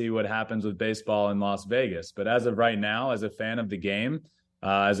excited to see what happens with baseball in Las Vegas. But as of right now, as a fan of the game,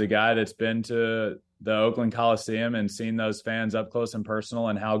 as a guy that's been to the Oakland Coliseum and seen those fans up close and personal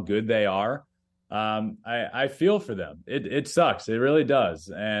and how good they are, I feel for them. It sucks. It really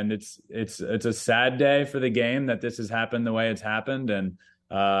does. And it's a sad day for the game that this has happened the way it's happened. And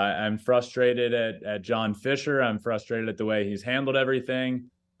I'm frustrated at John Fisher. I'm frustrated at the way he's handled everything.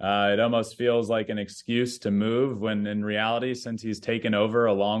 It almost feels like an excuse to move when in reality, since he's taken over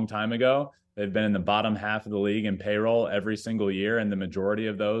a long time ago, they've been in the bottom half of the league in payroll every single year. And the majority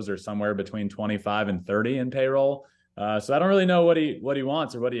of those are somewhere between 25 and 30 in payroll. So I don't really know what he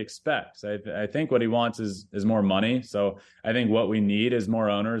wants or what he expects. I think what he wants is more money. So I think what we need is more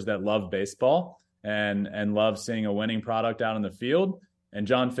owners that love baseball and love seeing a winning product out in the field. And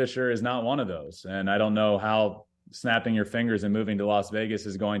John Fisher is not one of those. And I don't know how snapping your fingers and moving to Las Vegas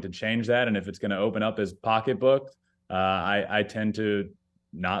is going to change that. And if it's going to open up his pocketbook, I tend to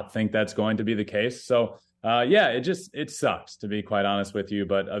not think that's going to be the case. So it sucks, to be quite honest with you.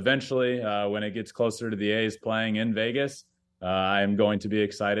 But eventually, when it gets closer to the A's playing in Vegas, I'm going to be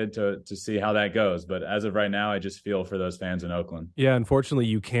excited to see how that goes. But as of right now, I just feel for those fans in Oakland. Yeah, unfortunately,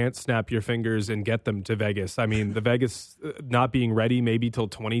 you can't snap your fingers and get them to Vegas. I mean, the Vegas not being ready maybe till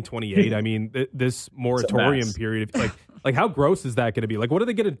 2028. I mean, this moratorium period, like how gross is that going to be? Like, what are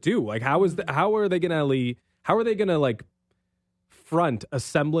they going to do? Like, how are they going to like front a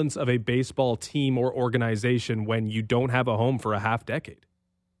semblance of a baseball team or organization when you don't have a home for a half decade?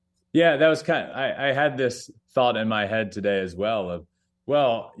 Yeah, that was I had this thought in my head today as well of,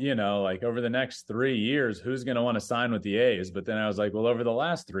 well, like over the next 3 years, who's going to want to sign with the A's? But then I was like, well, over the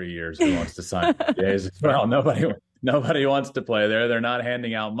last 3 years, who wants to sign with the A's as well? Nobody wants to play there. They're not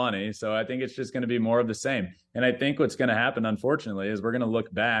handing out money. So I think it's just going to be more of the same. And I think what's going to happen, unfortunately, is we're going to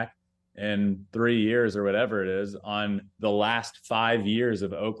look back in 3 years or whatever it is on the last 5 years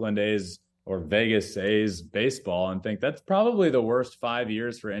of Oakland A's or Vegas A's baseball and think that's probably the worst 5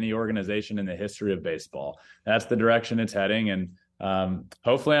 years for any organization in the history of baseball. That's the direction it's heading. And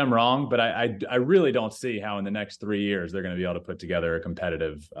hopefully I'm wrong, but I really don't see how in the next 3 years they're going to be able to put together a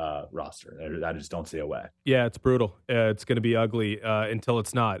competitive roster. I just don't see a way. Yeah, it's brutal. It's going to be ugly until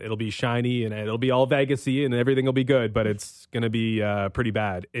it's not. It'll be shiny and it'll be all Vegas-y and everything will be good, but it's going to be pretty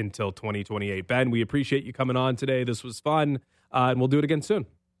bad until 2028. Ben, we appreciate you coming on today. This was fun, and we'll do it again soon.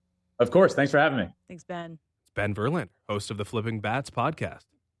 Of course. Thanks for having me. Thanks, Ben. It's Ben Verlander, host of the Flipping Bats podcast.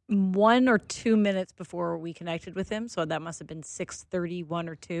 1 or 2 minutes before we connected with him, so that must have been 6:31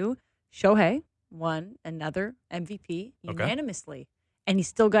 or 2, Shohei won another MVP unanimously. And he's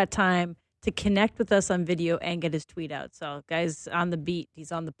still got time to connect with us on video and get his tweet out. So, guys, on the beat.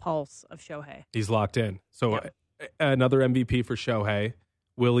 He's on the pulse of Shohei. He's locked in. So, another MVP for Shohei.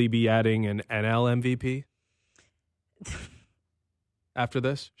 Will he be adding an NL MVP? After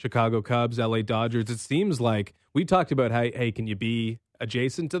this, Chicago Cubs, LA Dodgers. It seems like we talked about, hey, can you be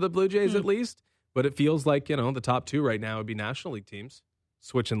adjacent to the Blue Jays at least? But it feels like, the top two right now would be National League teams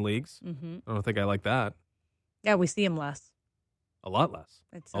switching leagues. Mm-hmm. I don't think I like that. Yeah, we see him less. A lot less.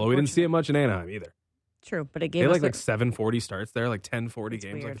 Although we didn't see him much in Anaheim either. True, but it gave us like 740 starts there, like 1040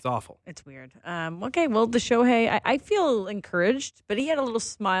 games. Weird. Like it's awful. It's weird. Okay, well, the Shohei, I feel encouraged, but he had a little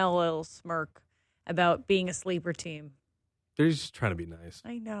smile, a little smirk about being a sleeper team. They're just trying to be nice.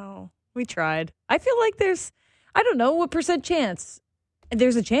 I know. We tried. I feel like I don't know, what % chance?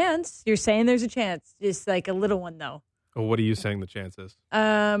 There's a chance. You're saying there's a chance. Just like a little one, though. Well, what are you saying the chance is?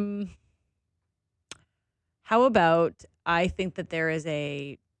 How about I think that there is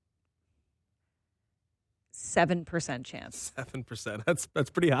a 7% chance. 7%. That's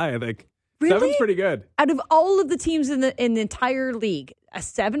pretty high, I think. Really? 7's pretty good. Out of all of the teams in the entire league, a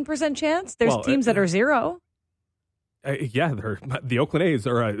 7% chance? There's teams that are 0. Yeah, the Oakland A's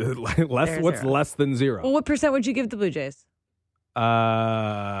are less than 0. Well, what % would you give the Blue Jays?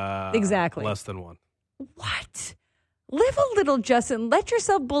 Exactly. Less than 1. What? Live a little, Justin. Let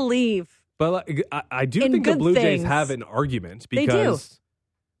yourself believe. But I do in think the Blue Jays things. have an argument They because do.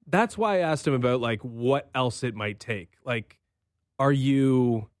 that's why I asked him about like what else it might take. Like, are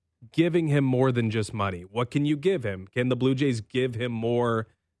you giving him more than just money? What can you give him? Can the Blue Jays give him more?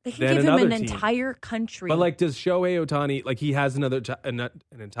 They can than give him another an team? entire country. But like, does Shohei Ohtani, like he has an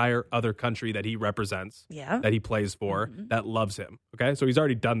entire other country that he represents, that he plays for, that loves him. Okay, so he's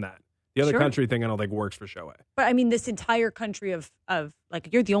already done that. The other country thing I don't think works for Shohei. But I mean, this entire country of like,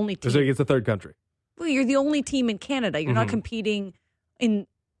 you're the only team. So it's a third country. Well, you're the only team in Canada. You're not competing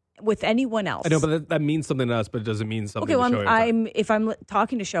with anyone else. I know, but that means something to us, but it doesn't mean something to Shohei Ohtani. If I'm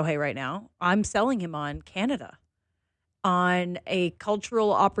talking to Shohei right now, I'm selling him on Canada, on a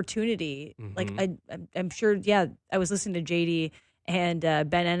cultural opportunity. Like I'm sure. Yeah, I was listening to JD and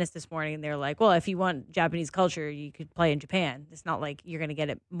Ben Ennis this morning, and they're like, "Well, if you want Japanese culture, you could play in Japan. It's not like you're going to get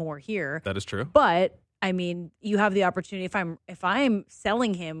it more here." That is true. But I mean, you have the opportunity. If I'm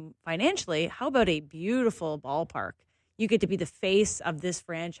selling him financially, how about a beautiful ballpark? You get to be the face of this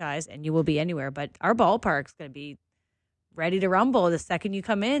franchise, and you will be anywhere. But our ballpark's going to be ready to rumble the second you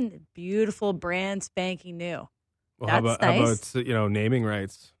come in. Beautiful, brand spanking new. Well, That's how nice. about naming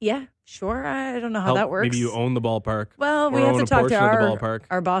rights? Yeah, sure. I don't know how that works. Maybe you own the ballpark. Well, we or have own to a talk to portion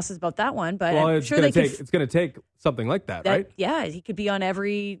our bosses about that one. But well, I'm it's sure going they to take it's going to take something like that, right? Yeah, he could be on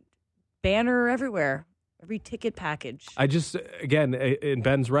every banner everywhere, every ticket package. I just, again, and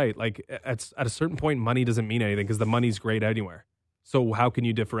Ben's right. Like at a certain point, money doesn't mean anything because the money's great anywhere. So how can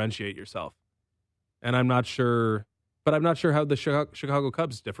you differentiate yourself? And I'm not sure how the Chicago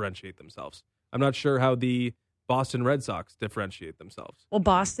Cubs differentiate themselves. I'm not sure how the Boston Red Sox differentiate themselves. Well,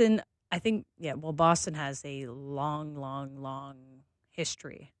 Boston, I think, Boston has a long, long, long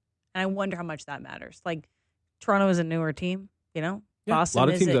history. And I wonder how much that matters. Like, Toronto is a newer team, Boston a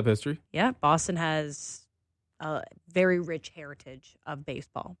lot of teams have history. Yeah, Boston has a very rich heritage of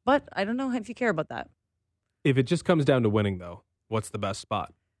baseball. But I don't know if you care about that. If it just comes down to winning, though, what's the best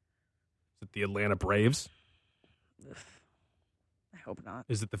spot? Is it the Atlanta Braves? I hope not.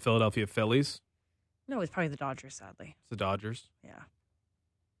 Is it the Philadelphia Phillies? No, it's probably the Dodgers, sadly. It's the Dodgers? Yeah.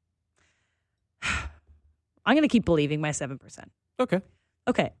 I'm going to keep believing my 7%. Okay.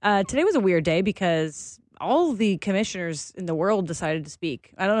 Today was a weird day because all the commissioners in the world decided to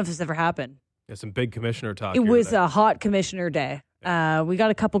speak. I don't know if this ever happened. Yeah, some big commissioner talk. It was a hot commissioner day. Yeah. We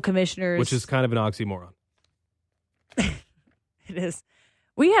got a couple commissioners. Which is kind of an oxymoron. It is.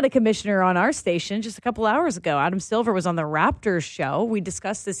 We had a commissioner on our station just a couple hours ago. Adam Silver was on the Raptors show. We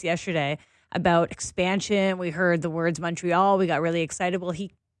discussed this yesterday about expansion. We heard the words Montreal. We got really excited. Well,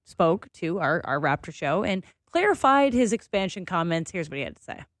 he spoke to our Raptor show and clarified his expansion comments. Here's what he had to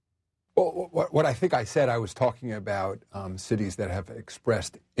say. Well, what I think I said, I was talking about cities that have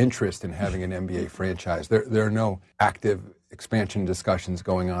expressed interest in having an NBA franchise. There are no active expansion discussions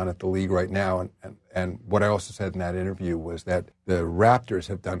going on at the league right now. And what I also said in that interview was that the Raptors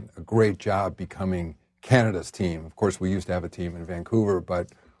have done a great job becoming Canada's team. Of course, we used to have a team in Vancouver,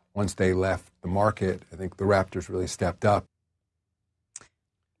 but once they left the market, I think the Raptors really stepped up.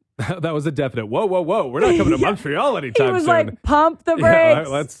 That was a definite, whoa. We're not coming to Montreal anytime soon. He was like, pump the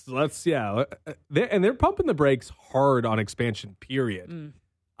brakes. And they're pumping the brakes hard on expansion, period.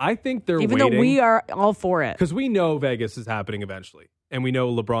 I think they're Even waiting. though we are all for it. Because we know Vegas is happening eventually. And we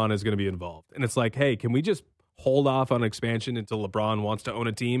know LeBron is going to be involved. And it's like, hey, can we just hold off on expansion until LeBron wants to own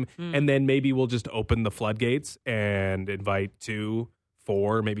a team? And then maybe we'll just open the floodgates and invite 2,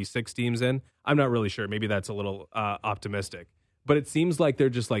 4, maybe 6 teams in. I'm not really sure. Maybe that's a little optimistic. But it seems like they're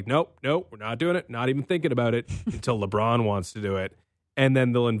just like, nope, we're not doing it. Not even thinking about it until LeBron wants to do it. And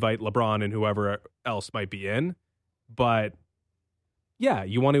then they'll invite LeBron and whoever else might be in. But yeah,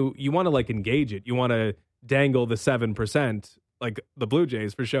 you want to like engage it. You want to dangle the 7%, like the Blue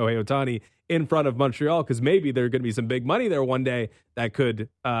Jays for Shohei Ohtani in front of Montreal, because maybe there's going to be some big money there one day that could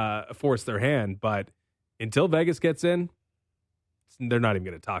force their hand. But until Vegas gets in, they're not even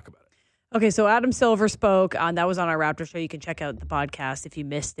going to talk about it. Okay, so Adam Silver spoke. That was on our Raptor show. You can check out the podcast if you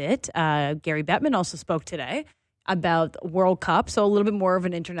missed it. Gary Bettman also spoke today. about the World Cup, so a little bit more of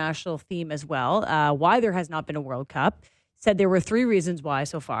an international theme as well. Why there has not been a World Cup. Said there were 3 reasons why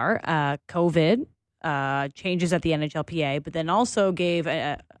so far. COVID, changes at the NHLPA, but then also gave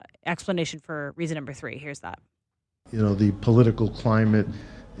an explanation for reason number 3. Here's that. The political climate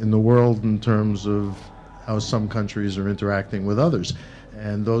in the world in terms of how some countries are interacting with others.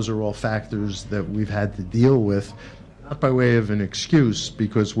 And those are all factors that we've had to deal with, not by way of an excuse,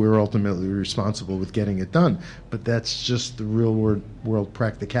 because we're ultimately responsible with getting it done, but that's just the real world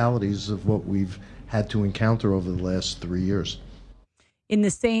practicalities of what we've had to encounter over the last 3 years. In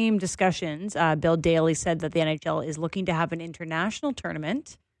the same discussions, Bill Daley said that the NHL is looking to have an international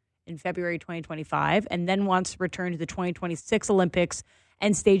tournament in February 2025 and then wants to return to the 2026 Olympics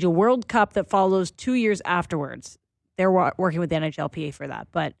and stage a World Cup that follows 2 years afterwards. They're working with the NHLPA for that.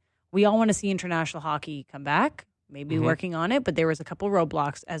 But we all want to see international hockey come back, maybe working on it. But there was a couple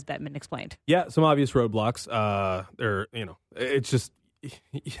roadblocks, as Bettman explained. Yeah, some obvious roadblocks. It's just,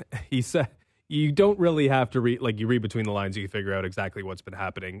 he said, you don't really have to read, you read between the lines, you can figure out exactly what's been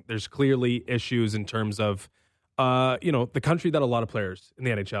happening. There's clearly issues in terms of, the country that a lot of players in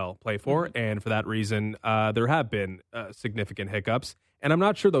the NHL play for. And for that reason, there have been significant hiccups. And I'm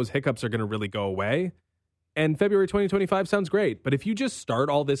not sure those hiccups are going to really go away. And February 2025 sounds great. But if you just start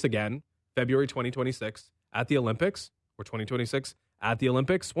all this again, February 2026 at the Olympics, or 2026 at the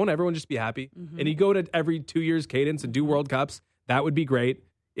Olympics, won't everyone just be happy? And you go to every 2 years cadence and do World Cups, that would be great.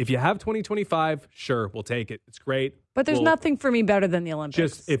 If you have 2025, sure, we'll take it. It's great. But there's nothing for me better than the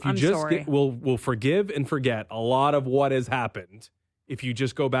Olympics. We'll forgive and forget a lot of what has happened if you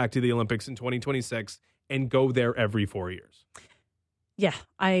just go back to the Olympics in 2026 and go there every 4 years. Yeah,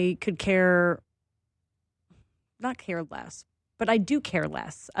 I could not care less, but I do care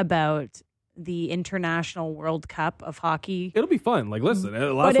less about the International World Cup of hockey. It'll be fun. Listen,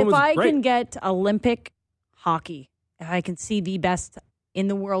 the last but one was if I great. can get Olympic hockey, if I can see the best in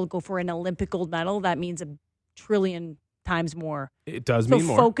the world go for an Olympic gold medal, that means 1 trillion times more. It does mean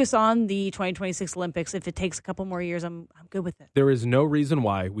more. So focus on the 2026 Olympics. If it takes a couple more years, I'm good with it. There is no reason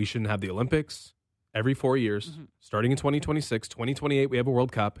why we shouldn't have the Olympics every 4 years, starting in 2026, 2028, we have a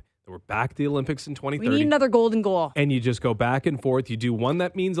World Cup. Then we're back to the Olympics in 2030. We need another golden goal. And you just go back and forth. You do one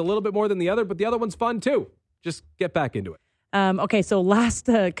that means a little bit more than the other, but the other one's fun too. Just get back into it. Okay, so last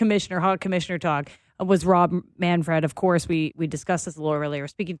hot commissioner talk was Rob Manfred. Of course, we discussed this a little earlier,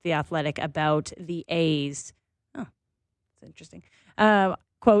 speaking to The Athletic about the A's. Oh, that's interesting.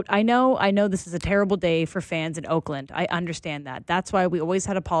 Quote, I know this is a terrible day for fans in Oakland. I understand that. That's why we always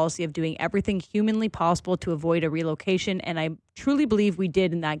had a policy of doing everything humanly possible to avoid a relocation, and I truly believe we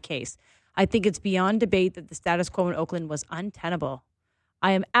did in that case. I think it's beyond debate that the status quo in Oakland was untenable.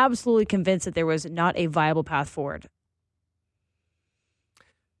 I am absolutely convinced that there was not a viable path forward.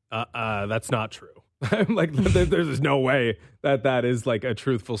 That's not true. There's no way that is a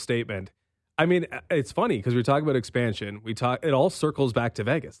truthful statement. I mean, it's funny because we're talking about expansion. It all circles back to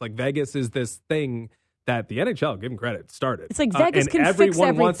Vegas. Vegas is this thing that the NHL, give them credit, started. It's Vegas can fix everything.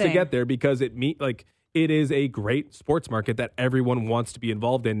 Everyone wants to get there because it is a great sports market that everyone wants to be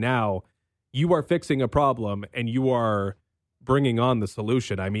involved in. Now, you are fixing a problem and you are bringing on the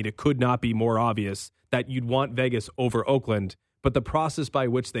solution. I mean, it could not be more obvious that you'd want Vegas over Oakland, but the process by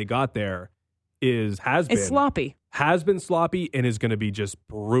which they got there has been sloppy and is going to be just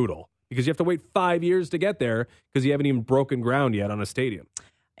brutal. Because you have to wait 5 years to get there because you haven't even broken ground yet on a stadium.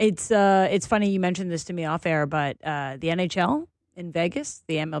 It's funny you mentioned this to me off air, but the NHL in Vegas,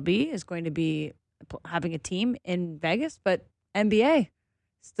 the MLB, is going to be having a team in Vegas, but NBA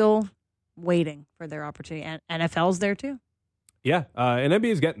still waiting for their opportunity. And NFL's there too. Yeah, and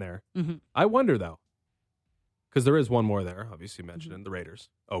NBA is getting there. Mm-hmm. I wonder, though, because there is one more there, obviously mentioned, the Raiders,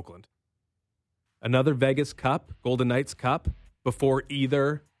 Oakland. Another Vegas Cup, Golden Knights Cup, before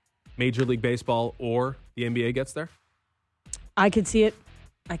either Major League Baseball or the NBA gets there? I could see it.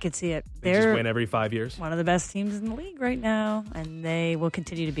 They just win every 5 years. One of the best teams in the league right now, and they will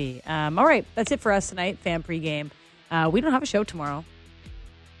continue to be. All right, that's it for us tonight, Fan Pregame. We don't have a show tomorrow.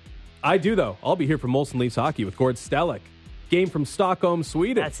 I do, though. I'll be here for Molson Leafs Hockey with Gord Stellick. Game from Stockholm,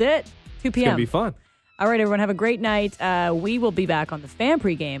 Sweden. That's it. 2 p.m. It's going to be fun. All right, everyone, have a great night. We will be back on the Fan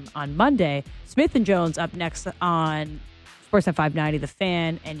Pregame on Monday. Smith and Jones up next on Sportsnet 590, The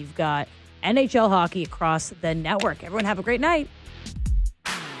Fan, and you've got NHL hockey across the network. Everyone have a great night.